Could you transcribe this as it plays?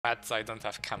But I don't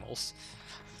have camels.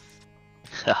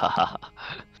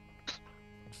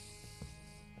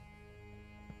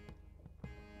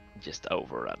 Just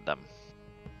overrun them.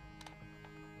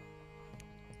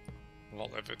 Well,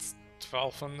 if it's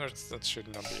 1200, that should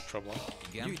not be a problem.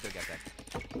 Gyűjtögetek.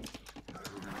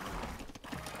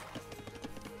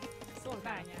 Szól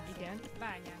bányász. Igen,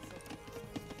 bányászok.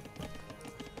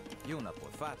 Jó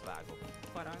napot, fát vágok.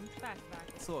 Parancs, fát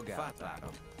vágok. Szolgálatára.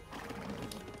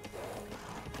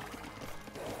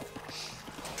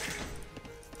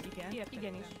 Igen,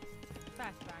 igenis.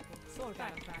 Fát vágok.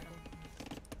 Szolgálatára.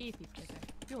 Építkezek.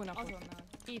 Jó napot. Azonnal.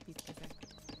 Építkezek.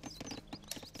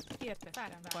 Érte,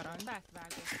 fát parancs, fát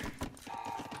vágok.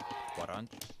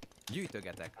 Parancs.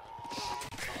 Gyűjtögetek.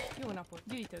 Jó napot,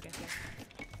 gyűjtögetek.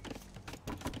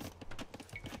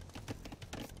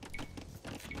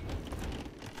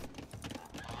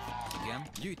 Igen,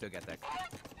 gyűjtögetek.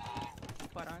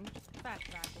 Parancs, fát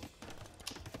vágok.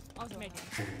 Azonnal. Megyek.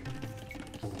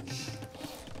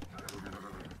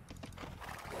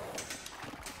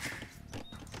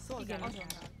 Igen,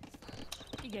 azonnal.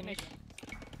 Igen, megyek.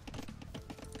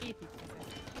 Építkezek.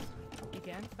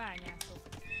 Igen, bányászok.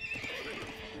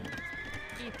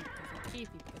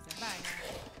 Építkezek,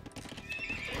 bányászok.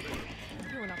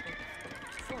 Jó napot.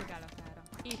 Szolgálatára.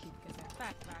 Építkezek,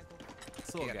 fát vágok.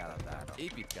 Szolgálatára.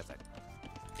 Építkezek.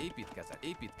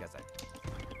 Építkezek.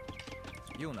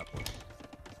 Jó napot.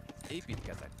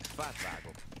 Építkezek. Fát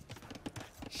vágok.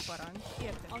 Parancs,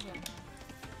 érte, azonnal.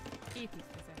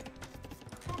 Építkezek.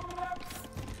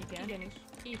 Igen, igenis,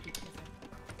 építkezek.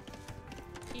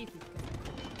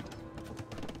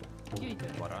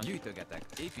 Gyűjtögetek. Parancs. Gyűjtögetek.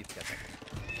 Építkezek.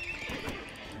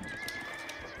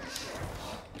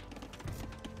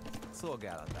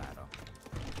 Szolgálatára.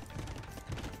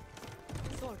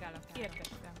 Szolgálat,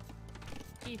 értettem.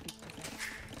 Építkezek.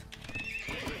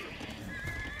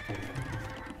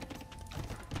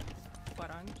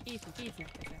 Parancs,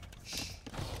 építkezek.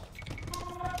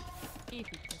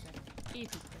 Építkezek.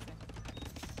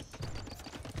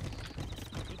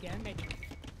 Igen, megyek.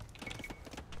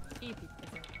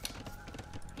 Építkezek.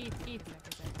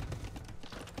 Építkezek.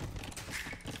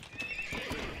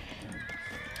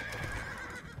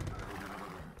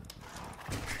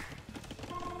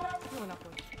 Jó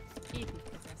napot.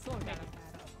 Építkezek.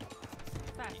 Szolgálatára.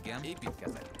 Fát. Igen,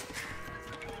 építkezek.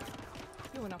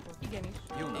 Jó napot. Igenis.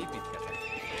 Jó napot. Építkezek.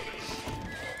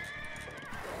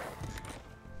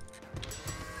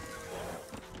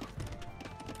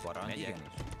 Parancs. Igenis.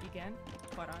 Igen.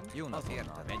 Parancs. Jó napot.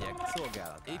 Értem. Megyek.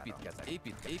 Szolgálat. Építkezek.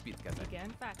 Építkezek.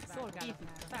 Igen. Fát.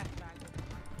 Szolgálatára. Fát vágok.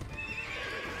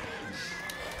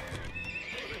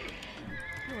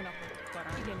 Jó napot.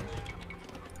 Parancs. Igenis.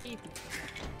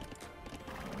 Építkezek.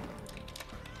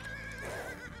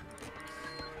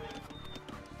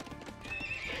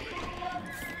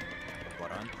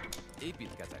 Parancs.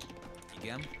 Építkezek.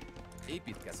 Igen.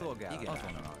 Építkezek. Szolgálat. Igen.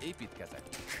 Azonnal. Építkezek.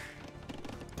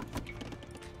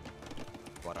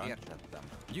 Parancs. Értettem.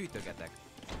 Gyűjtögetek.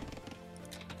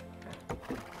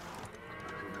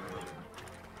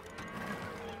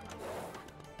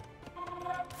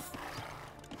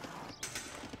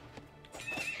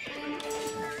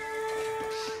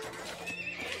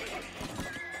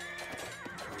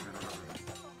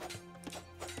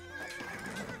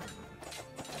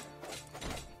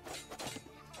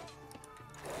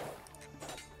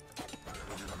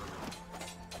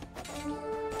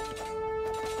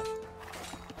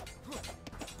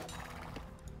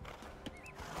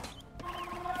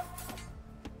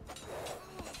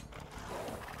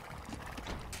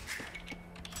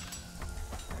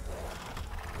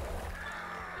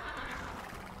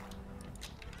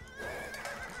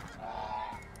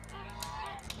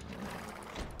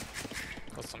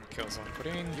 Got some kills on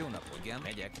green. Jó napot. Igen.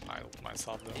 Megyek. I hope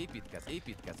myself though. Építkezek. Igen.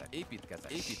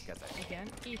 Építkezek.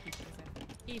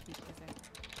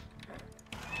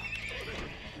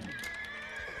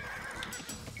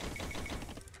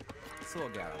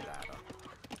 Szolgálatára.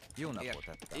 Jó napot.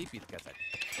 Értettem. Építkezek.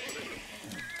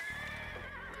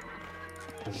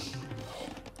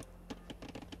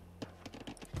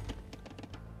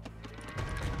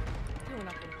 Jó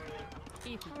napot.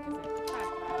 Építkezek.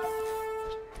 Fát vágok.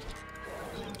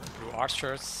 Two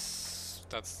archers.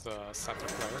 That's the center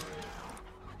player.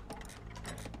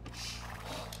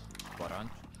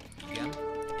 Parancs. Igen.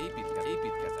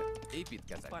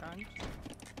 Építkezek. Parancs.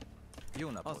 Jó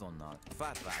napot. Azonnal.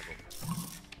 Fát vágok.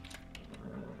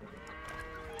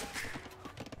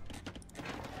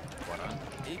 Parancs.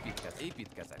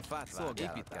 Építkezek. Fát vágok.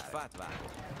 Fát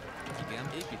vágok. Igen.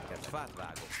 Fát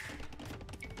vágok.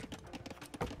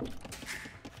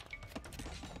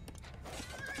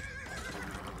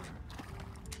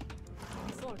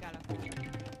 Szolgálatára.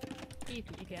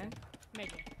 Épít, igen.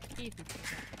 Megyek.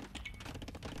 Építkezek.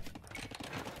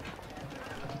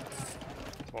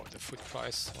 Wow, the food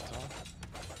price, what the hell?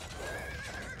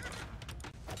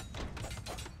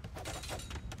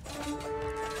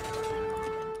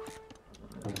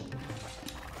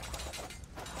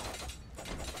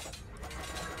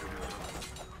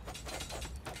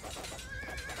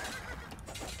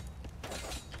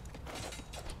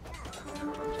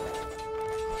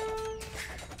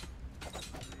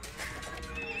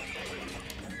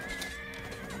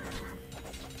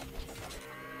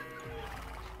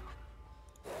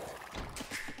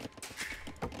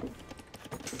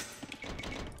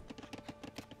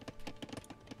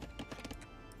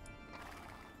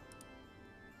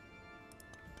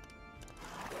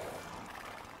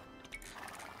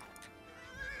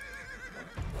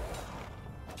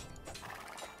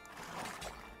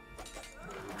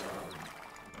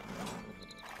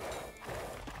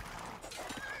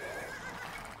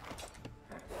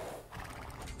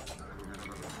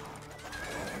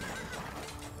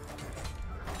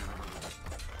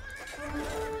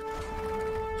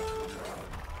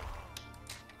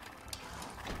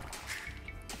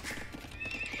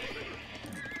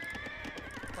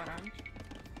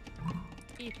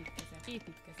 Építkezek,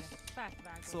 építkezek, fát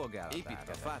vágok. Szolgálatára.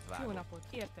 Építkezek, fát vágok. Jó napot,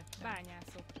 érted?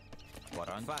 Bányászok.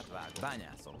 Parancs, fát vágok.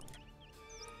 Bányászok.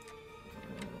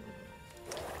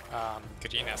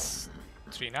 Green has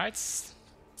 3 knights.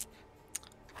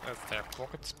 That's their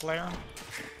pocket player.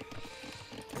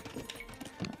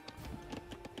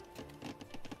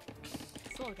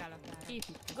 Szolgálatára.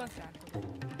 Épít,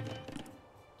 gazdálkodó.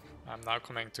 I'm now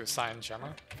coming to sign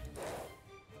Gemma.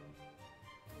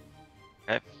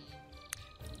 Okay.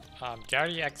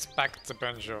 Gary expects a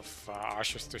bunch of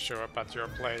archers to show up at your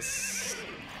place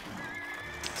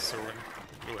soon.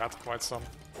 You had quite some.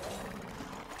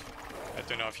 I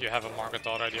don't know if you have a market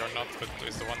already or not, but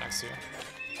there's the one next to you.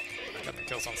 Getting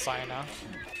kills on Sign now.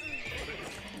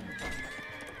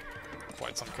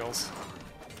 Quite some kills.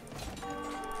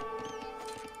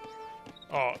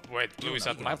 Oh, wait, blue is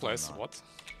at my place, what?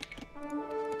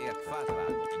 Ért, fát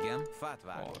vágok. Igen, fát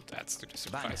vágok. Oh, that's to the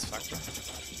surprise factor.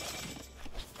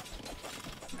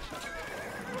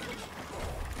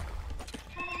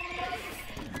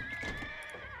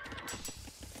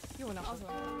 Jó nap,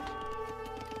 azon.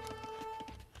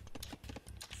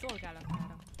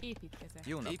 Szolgálatára. Építkezek.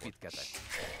 Jó napot. Építkezek.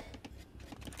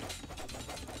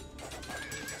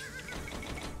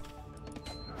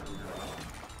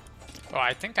 Oh,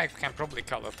 I think I can probably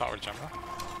call a tower Gemma.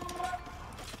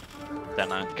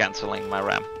 Then I'm cancelling my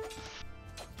ram.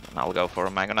 And I'll go for a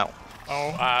Mangonel.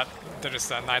 Oh, there is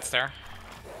knights there.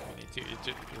 You need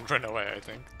to run away, I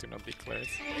think, to not be cleared.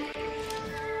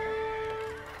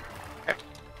 Okay.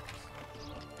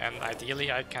 And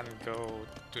ideally I can go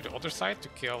to the other side to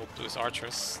kill those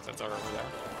archers that are over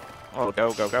there. Oh,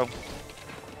 go, go, go.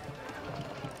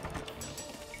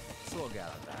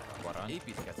 Szolgálatára. Parancs.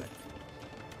 Építkezek.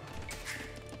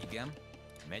 Igen,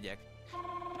 megyek.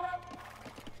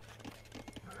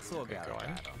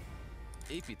 Szolgálatára.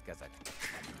 Építkezek.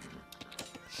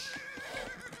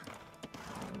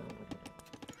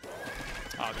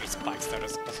 Ah, there's spikes there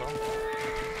as well.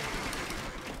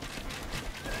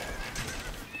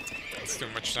 That's too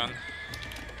much then.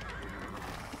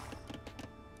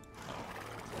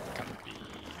 Can be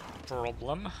a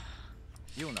problem.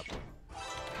 Jó napot.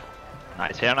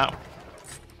 Nice here now.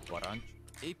 Parancs.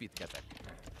 Építkezek.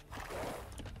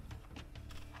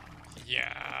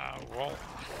 Yeah, well,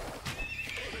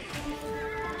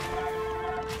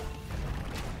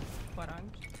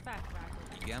 Parancs. Fát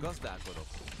vágok. Igen, gazdálkodok.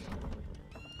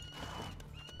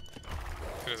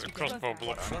 there's a crossbow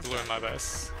block from blue in my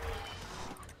base.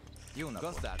 Jó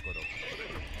napot. Gazdálkodok.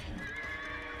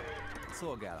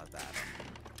 Szolgálatára.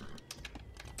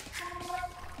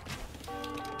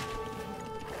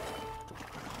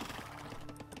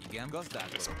 Igen, There's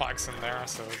gazdálkodok. spikes in there,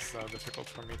 so it's difficult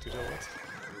for me to deal with.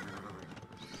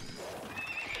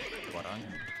 Parancs.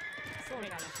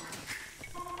 Szolgálatára.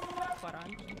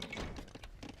 Parancs.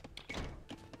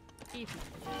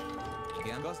 Építkezek.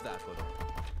 Igen, gazdálkodok.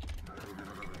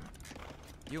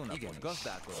 Jó napot. Igen,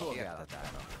 gazdálkodok.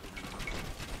 Szolgálatára.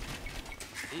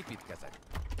 Építkezek.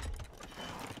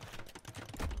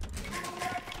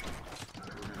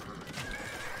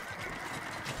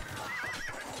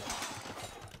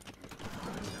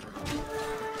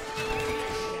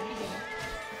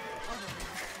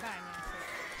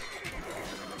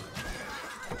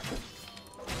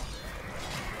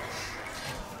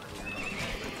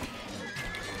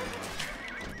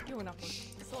 Jó napot!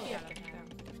 Szolgálatára.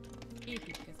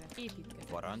 Építkezek, építkezek.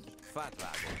 Parancs. Fát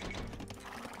vágok.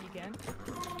 Igen.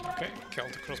 Okay,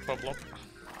 killed the crossbow blob.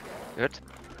 Good.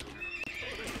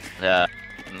 A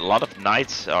lot of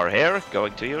knights are here,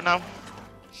 going to you now.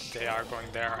 They are going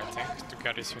there, I think, to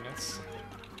get his units.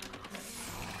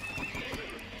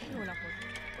 Jó napot!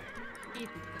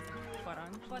 Építkezés.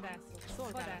 Parancs. Vadászok.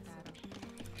 Szolgálatára.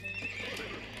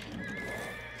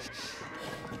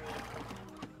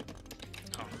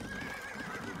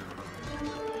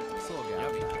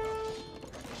 Szolgálatára.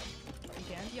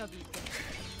 Igen, javítja.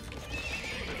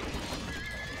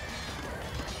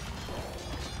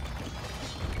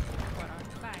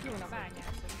 Parancs. Jó nap,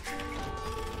 bányászok.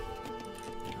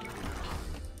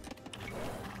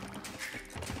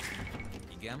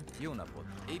 Igen, jó napot.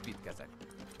 Építkezek.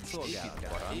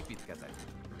 Szolgálatára. Építkezek.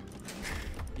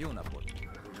 Jó napot.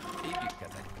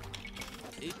 Építkezek.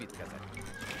 Építkezek.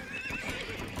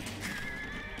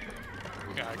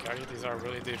 Yeah, okay, these are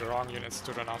really the wrong units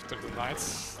to run after the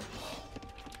knights.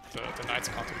 The knights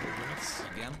counterable units.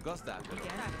 Igen, gazdálkodom.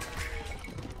 Igen,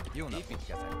 Jó napot.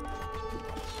 Építkezek.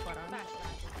 parancs.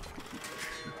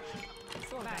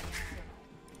 Szolgálatára.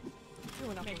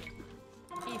 Jó napot!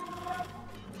 Építkezek.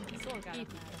 Szolgálatára.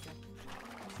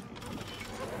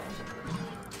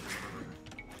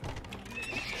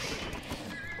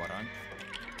 Parancs.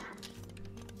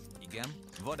 Igen,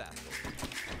 vadászok.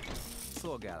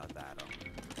 Szolgálatára.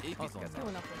 Építkezek. Jó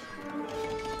napot!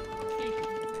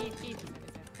 Építkezek.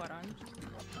 Parancs.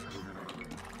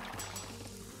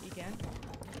 Igen.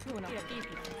 Jó napot!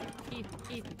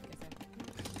 Építkezek.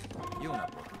 Jó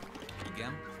napot.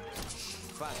 Igen.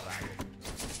 Fát vágok.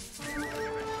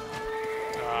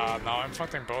 Now I'm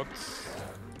fighting both.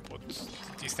 What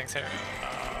these things here?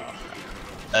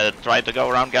 Try to go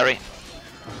around, Gary.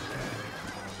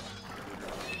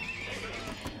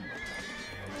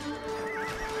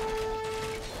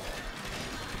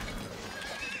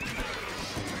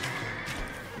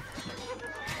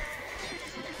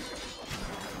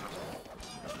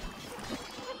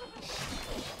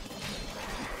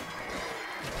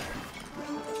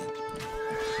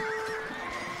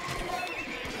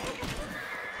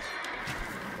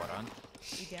 Parancs.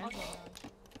 Igen.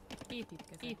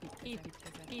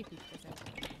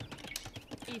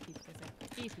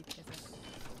 Építkezek.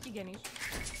 Igenis.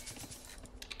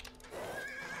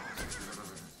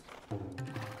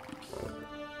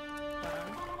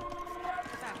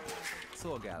 Parancs.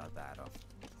 Szolgálatára.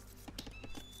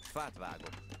 Fát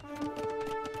vágok.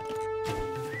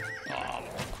 More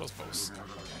crossbows.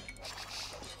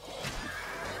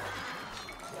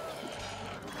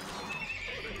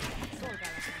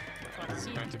 It's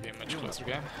going to be a much closer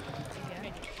game. Igen.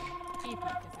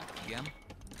 Építkezek. Igen.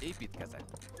 Építkezek.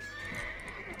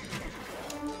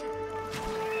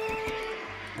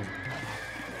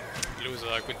 Lose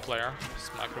a good player.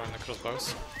 Smacker on the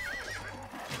crossbows.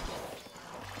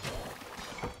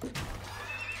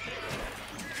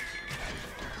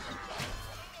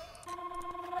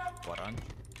 Parancs.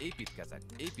 Építkezek.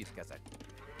 Építkezek.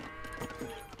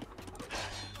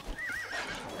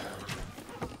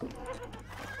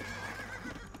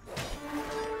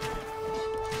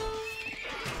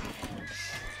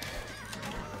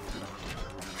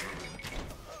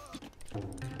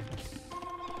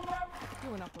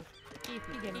 Jó napot!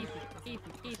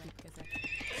 Építkezek.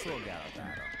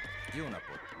 Szolgálatára. Jó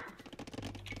napot.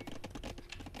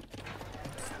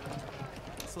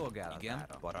 Szolgálatára. Igen.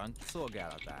 Parancs.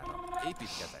 Szolgálatára.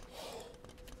 Építkezek.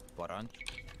 Parancs.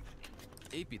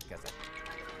 Építkezek.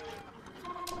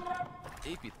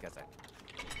 Építkezek.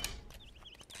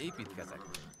 Építkezek.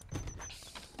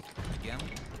 Igen.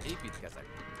 Építkezek.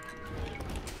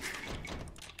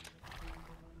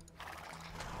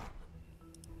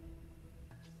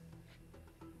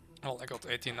 Well, I got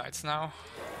 18 knights now.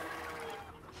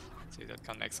 See, that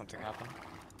can make something happen.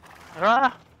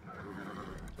 Ah!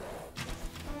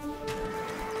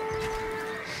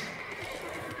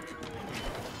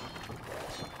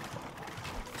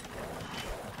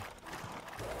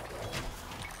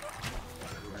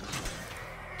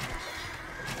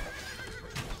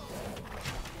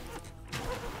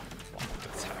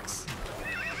 Attacks.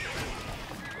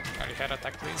 Can you head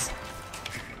attack, please?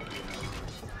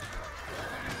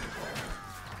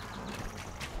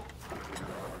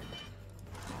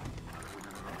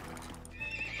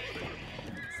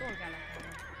 Szolgálatára.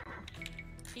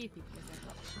 Építkezek.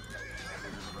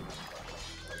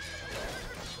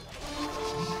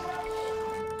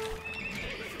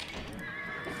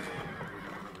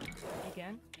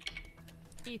 Igen.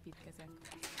 Építkezek.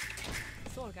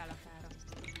 Szolgálatára.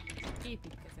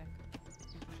 Építkezek.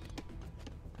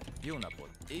 Jó napot.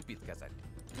 Építkezek.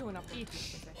 Jó nap,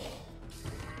 építkezek.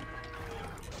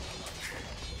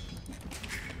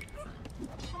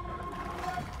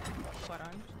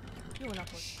 Parancs. Jó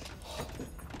napot.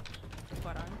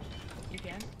 Parancs.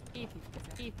 Igen.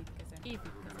 Építkezek. Építkezek.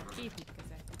 Építkezek.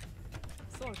 Építkezek.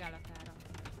 Szolgálatára.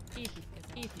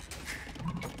 Építkezek. Építkezek.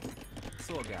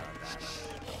 Szolgálatára.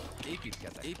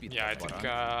 Építkezek. Építkezek.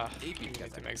 Yeah, I think we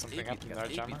need to make something happen there,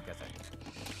 Gemma.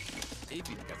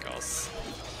 Építkezek. Because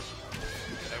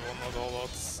they will not all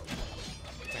odds.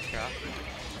 I think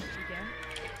Igen.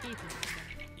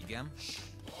 Építkezek. Igen.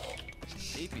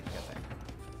 Építkezek.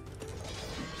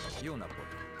 Jó napot.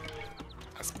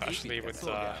 especially with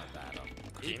Szolgálatára.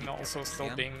 Queen also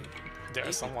still being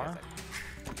there somewhere.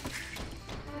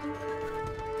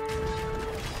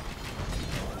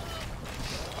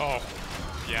 Oh,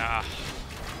 yeah.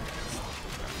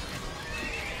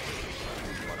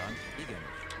 Parancs. Igen.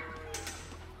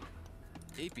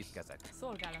 Építkezek.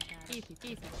 Szolgálatára.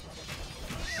 Építkezek.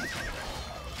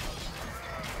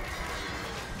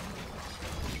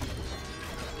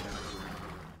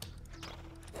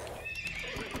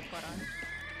 Parancs.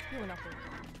 Jó napot.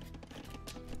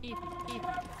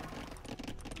 Építkezek.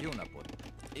 Jó napot.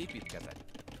 Építkezek.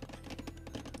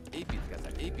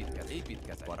 Építkezek.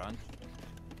 Építkezek. Parancs.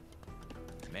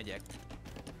 Megyek.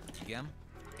 Igen.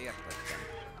 Értettem.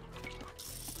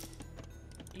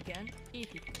 Igen.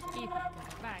 Építkezek.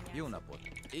 Bányász. Jó napot.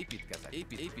 Építkezek.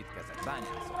 Építkezek.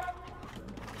 Bányászok.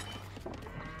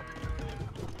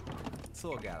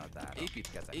 Szolgálatára.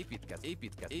 Építkezek.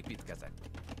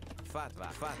 Fát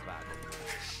vágok.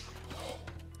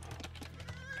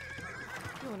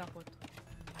 Jó napot.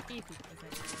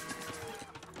 Építkezek.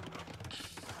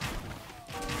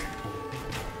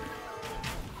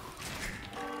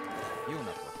 Jó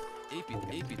napot.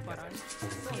 Építkezek. Parancs.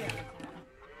 Szolgálatára.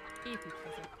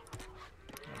 Építkezek.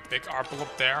 Big arple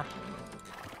up there.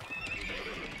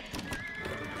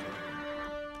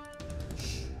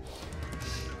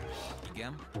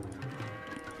 Igen.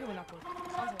 Jó napot.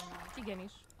 Azonnal.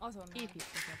 Igenis. Azonnal.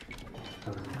 Építkezek.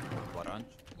 Parancs.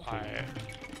 I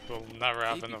will never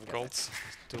have enough gold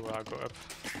to go up.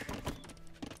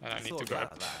 And I need to go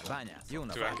up Bányász. Jó to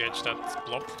napot. engage that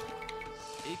blob.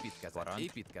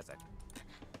 Építkezek.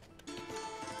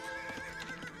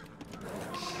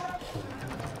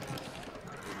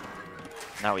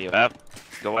 Now you have.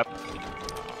 Go up.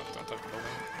 Don't have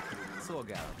building.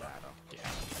 Szolgálatára.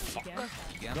 Igen.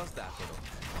 Igen. Gazdálkodom.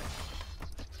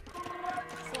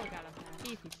 Szolgálatára.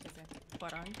 Építkezek.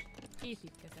 Parancs.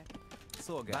 Építkezek.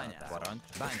 Szolgálatára. Parancs.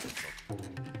 Bányászok.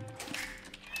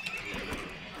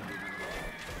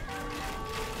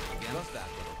 Igen.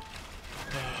 Gazdálkodom.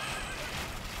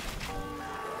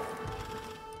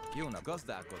 Jó nap.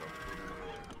 Gazdálkodom.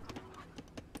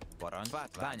 Parancs.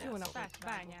 Bányászok. Jó napot.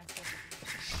 Bányászok.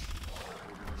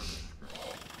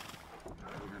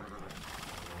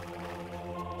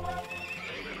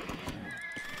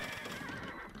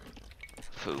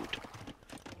 Food.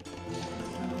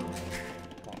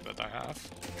 One that I have.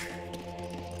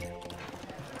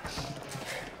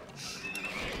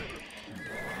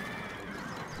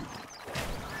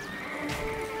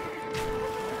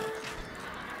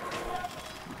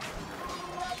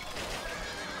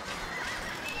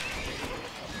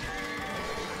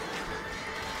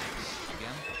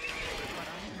 Igen.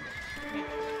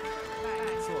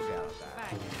 Bányász. Szolgálatára.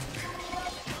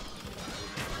 Bányász.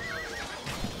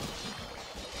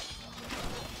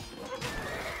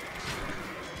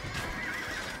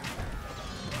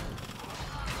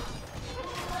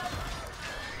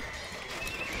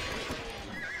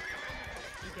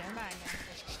 Igen, bányászok.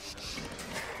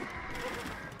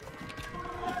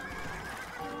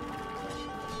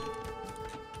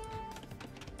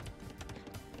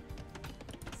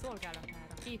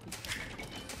 Szolgálatára. Építkezek.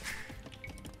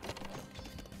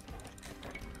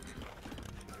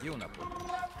 Jó napot.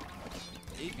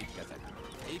 Építkezek.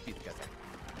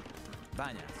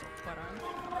 Bányászok. Parancs.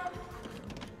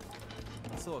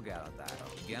 Szolgálatára.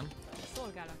 Igen.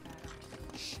 Szolgálatára.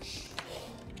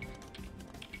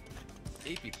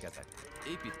 Építkezek.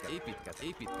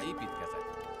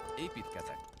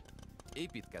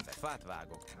 Fát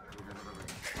vágok.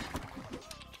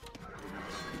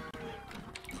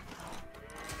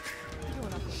 Jó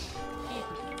napot.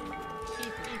 Építkezek.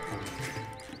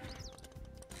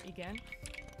 Igen.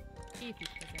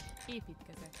 Építkezek.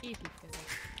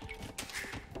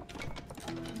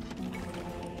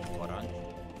 Parancs.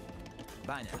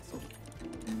 Bányászok.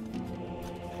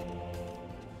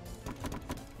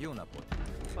 Jó napot.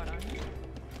 Parancs.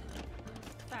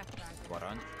 Fátvágok.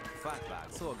 Parancs. Fát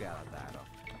vágok. Szolgálatára.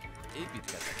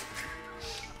 Építkezek.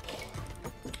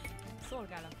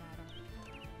 Szolgálatára.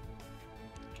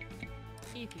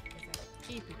 Építkezek.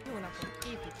 Jó napot.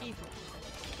 Építkezek.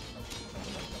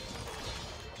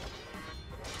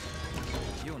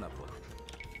 Jó napot.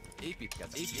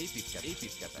 Építkezek.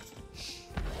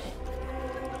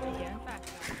 Igen,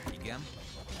 vágtam. Igen.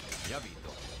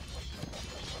 Javítok.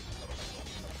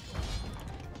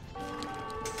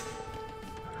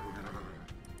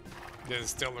 This is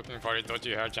still looking very dodgy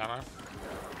here, Jammer.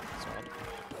 So,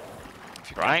 if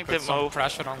you Trying can put to some move.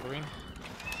 pressure on green.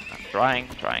 Trying.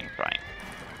 Parancs.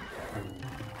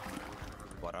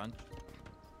 Parancs.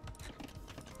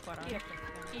 Értettem.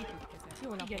 Építkezek. Jó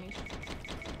napot. Igenis.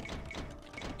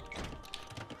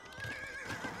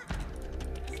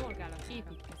 Szolgálat.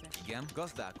 Építkezek. Igen.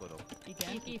 Gazdálkodok.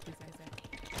 Igen, építkezek.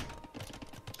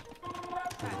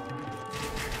 Vágtam.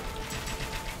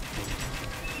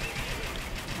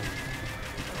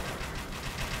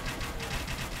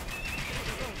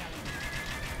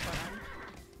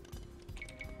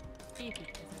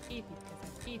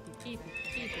 Építkezek.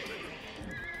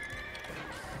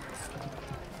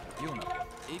 Jó napot.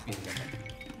 Építkezek.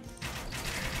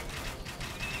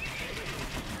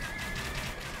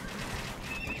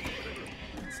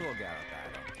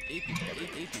 Szolgálatára.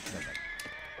 Építkezek.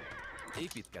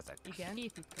 Igen,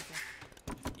 építkezek.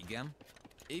 Igen.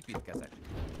 Építkezek.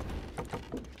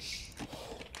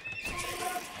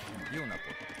 Jó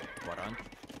napot. Parancs.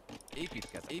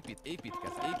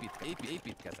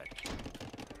 Építkezek.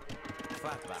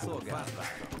 Fát vágok. Szolgálatára.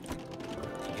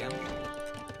 Igen.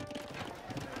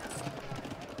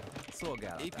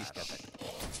 Szolgálatára. Építkezek.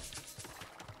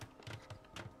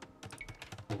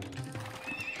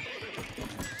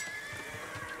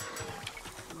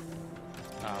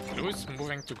 Blue is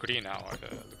moving to green now,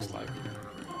 looks like.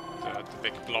 The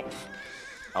big blob.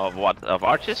 Of what? Of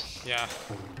arches? Yeah.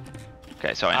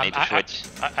 Okay, so I need to switch.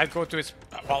 I go to its...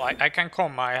 Well, I can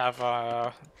come. I have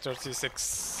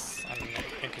 36 and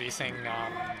increasing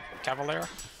Cavalier.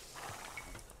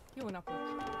 Jó napot.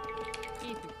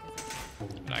 Építkezek.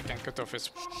 I can cut off his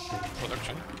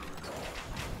production.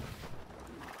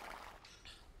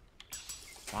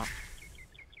 Wow.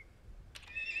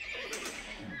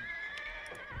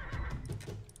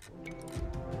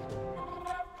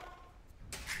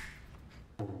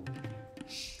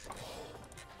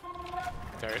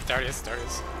 There it is.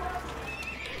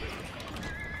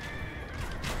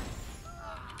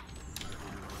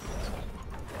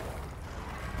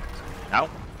 Now?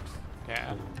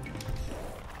 Yeah.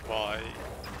 Well, okay,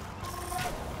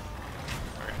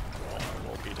 well, I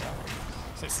will be there.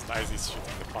 It's nice he's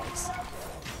shooting the pucks.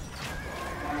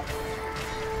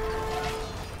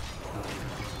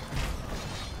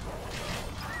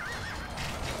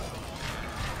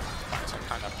 Fine, so I'm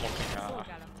kind of blocking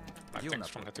Szolgálatára. my things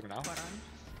from hitting now. Parancs.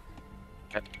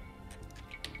 Okay.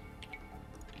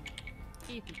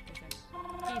 Építkezek.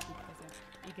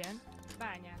 Igen.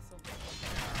 Bányászok.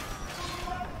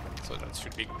 So that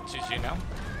should be GG now.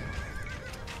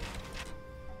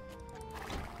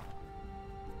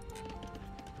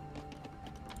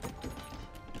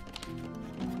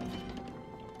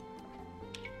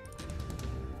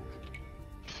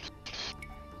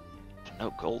 No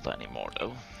gold anymore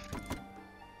though.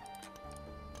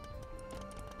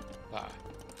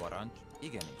 Parancs.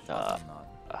 Igenis. Azonnal.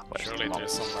 Where's Surely the mob?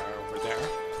 there's somewhere over there.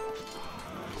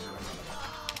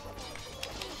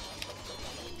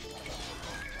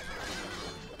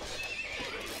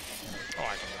 Oh,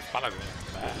 I can paladin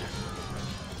back.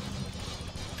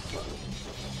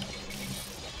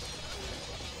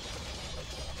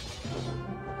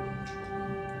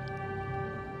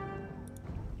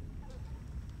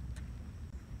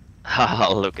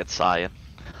 Haha, look at Cyan.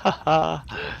 Haha.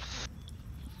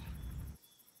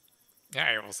 Yeah,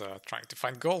 I was trying to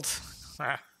find gold.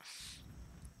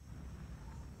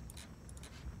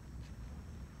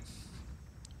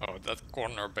 Oh, that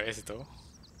corner base though.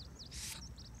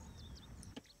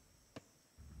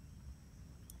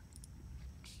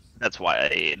 That's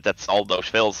why that's all those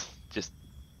fills, just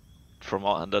from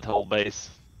that whole base.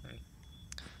 I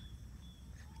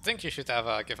think you should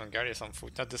have given Gary some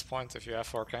food at this point if you have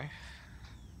 4K.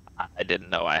 I didn't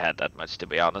know I had that much, to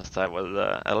be honest. I was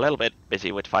a little bit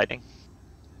busy with fighting.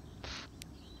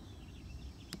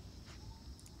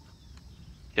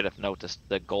 Should have noticed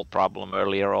the gold problem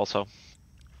earlier also.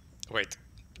 Wait,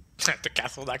 the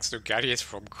castle next to Gary is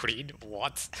from green?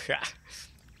 What?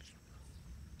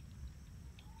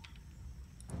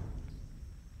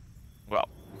 Well,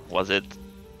 was it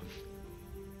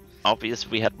obvious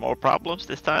we had more problems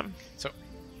this time? So,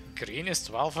 green is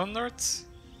 1200?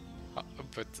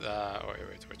 But, oh,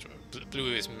 wait,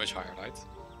 blue is much higher, right?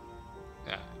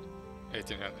 Yeah,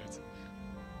 1800.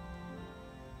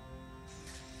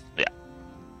 Yeah.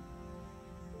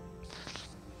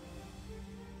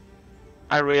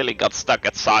 I really got stuck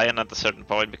at Cyan at a certain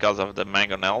point because of the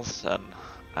Mangonels, and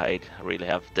I'd really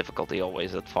have difficulty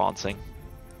always advancing.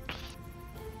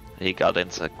 He got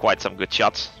into quite some good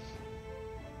shots.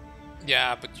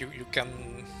 Yeah, but you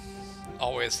can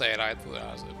always say, right,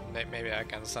 maybe I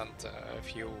can send a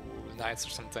few knights or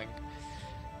something.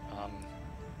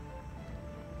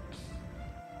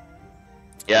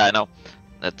 Yeah, I know.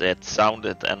 It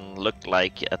sounded and looked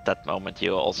like at that moment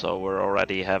you also were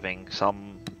already having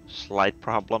some slight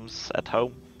problems at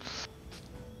home.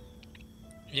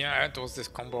 Yeah, it was this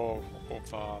combo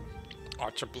of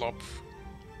Archer Blob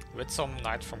with some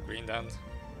knight from green then.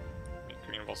 I mean,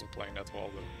 green wasn't playing that well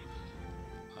though.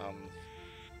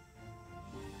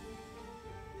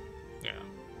 Yeah.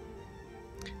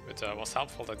 But it was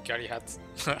helpful that Gary had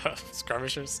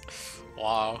skirmishers.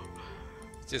 Wow.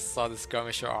 Just saw the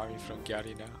skirmisher army from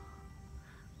Gary now.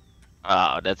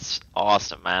 Oh, that's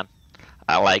awesome, man.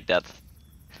 I like that.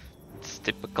 It's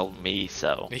typical me,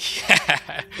 so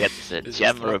Yeah. gets a This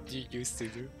gem is what you used to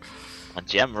do. a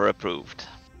gem approved.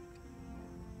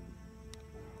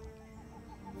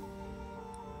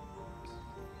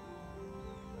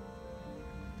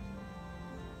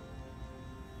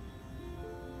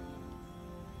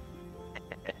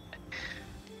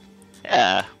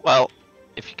 Yeah, well,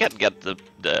 if you can get the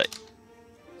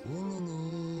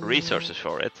resources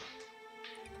for it,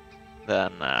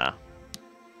 then I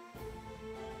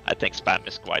think spam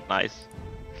is quite nice.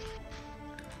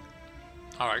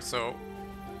 Alright, so...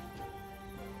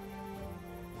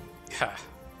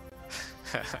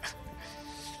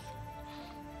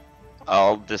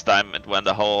 Well, this time it went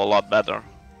a whole lot better.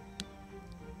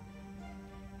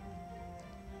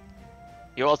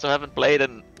 You also haven't played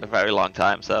in a very long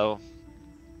time, so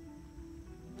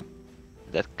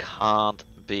that can't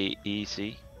be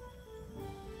easy.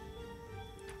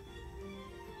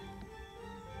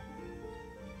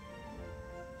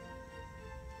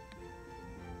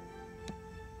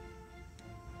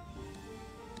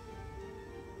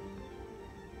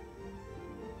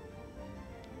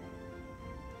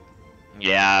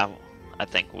 Yeah, I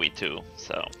think we too,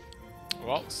 so.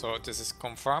 Well, so this is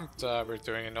confirmed. We're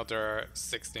doing another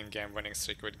 16 game winning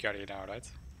streak with Gary now, right?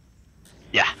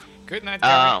 Yeah. Good night,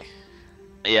 Gary.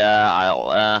 Yeah,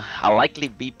 I'll likely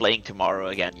be playing tomorrow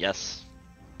again, yes.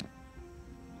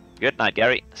 Good night,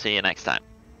 Gary. See you next time.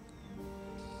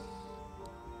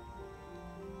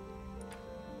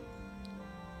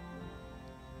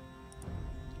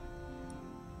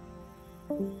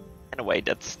 In a way,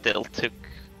 that still took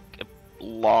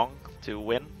long to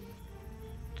win.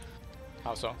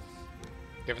 How so?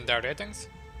 Given their ratings?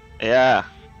 Yeah.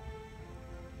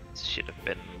 Should have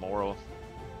been more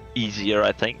easier,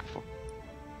 I think.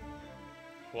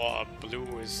 Well,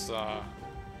 blue is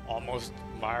almost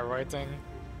my rating.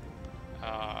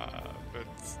 But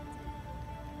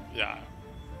yeah,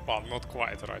 well, not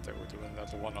quite right. I would doing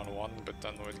that one-on-one, but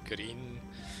then with green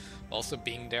also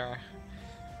being there.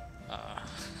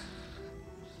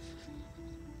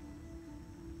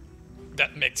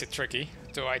 That makes it tricky.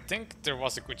 So I think there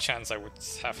was a good chance I would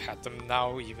have had them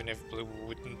now, even if blue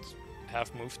wouldn't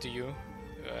have moved to you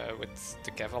with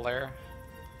the Cavalier.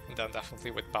 And then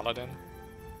definitely with Paladin,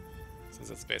 since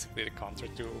it's basically the counter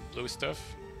to blue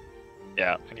stuff.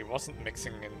 Yeah. And he wasn't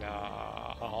mixing in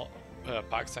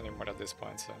packs anymore at this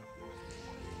point, so...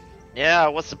 Yeah, I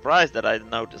was surprised that I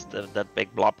noticed that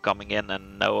big blob coming in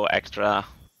and no extra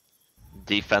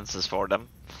defenses for them.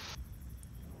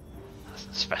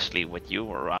 Especially with you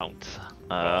around.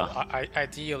 Well,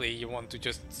 ideally you want to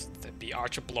just be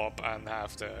Archer Blob and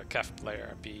have the Cav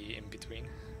player be in between.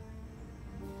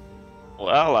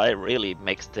 Well, I really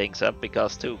mixed things up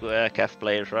because two Cav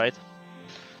players, right?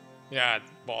 Yeah,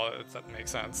 well, that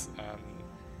makes sense. And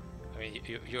I mean,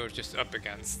 you're just up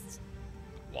against...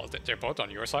 Well, they're both on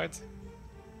your side.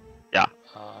 Yeah.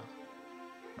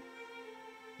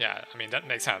 Yeah, I mean, that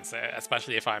makes sense,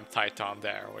 especially if I'm tight down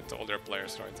there with the older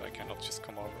players, right? I cannot just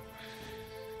come over.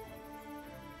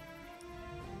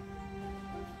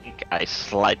 I think I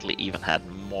slightly even had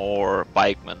more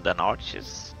pikemen than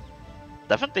archers.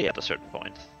 Definitely at a certain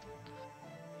point.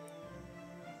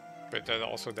 But that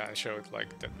also then showed,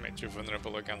 like, that made you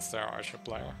vulnerable against their archer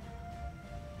player.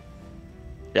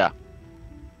 Yeah.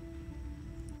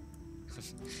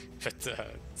 But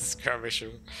skirmisher...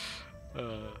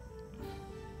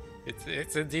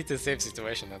 It's indeed the same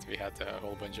situation that we had a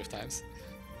whole bunch of times.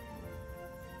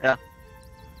 Yeah.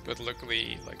 But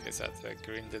luckily, like I said,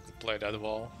 green didn't play that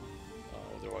well.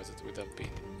 Otherwise it would have been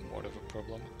more of a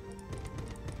problem.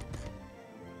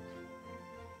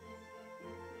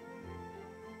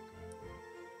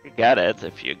 You get it.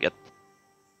 If you get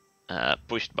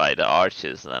pushed by the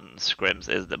archers, then scrims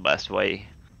is the best way.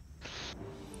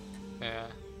 Yeah.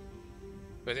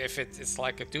 But if it's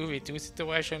like a 2v2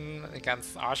 situation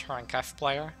against Archer and Cav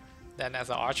player, then as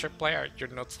an Archer player, you're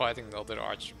not fighting the other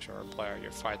Archer player,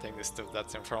 you're fighting the stuff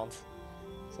that's in front.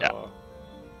 So Yeah.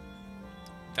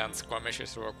 then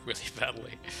skirmishes work really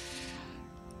badly.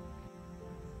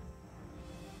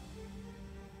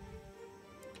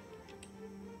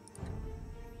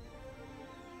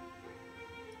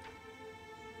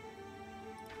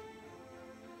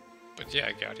 But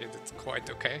yeah, Gary did quite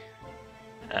okay.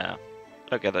 Yeah.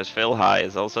 Look at this, Phil High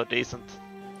is also decent.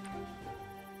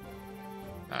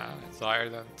 It's higher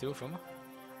than 2 of them.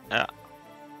 Yeah.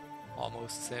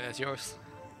 Almost the same as yours.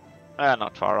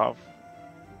 Not far off.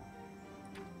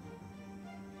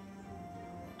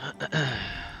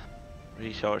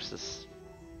 Resources.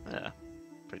 Yeah,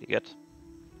 pretty good.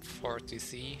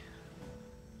 40C.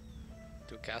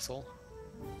 DauT Castle.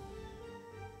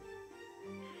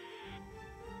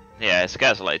 Yeah, his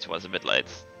castle age was a bit late.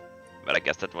 But I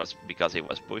guess that was because he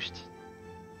was pushed.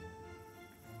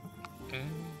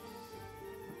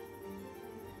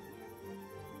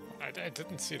 I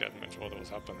didn't see that much what was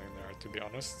happening there, to be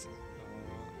honest.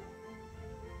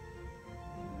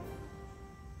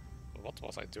 What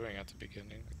was I doing at the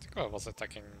beginning? I think I was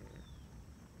attacking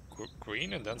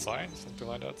green and then cyan, something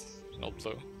like that. Not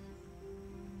blue.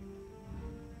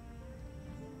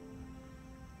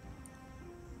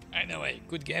 Anyway,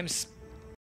 good games.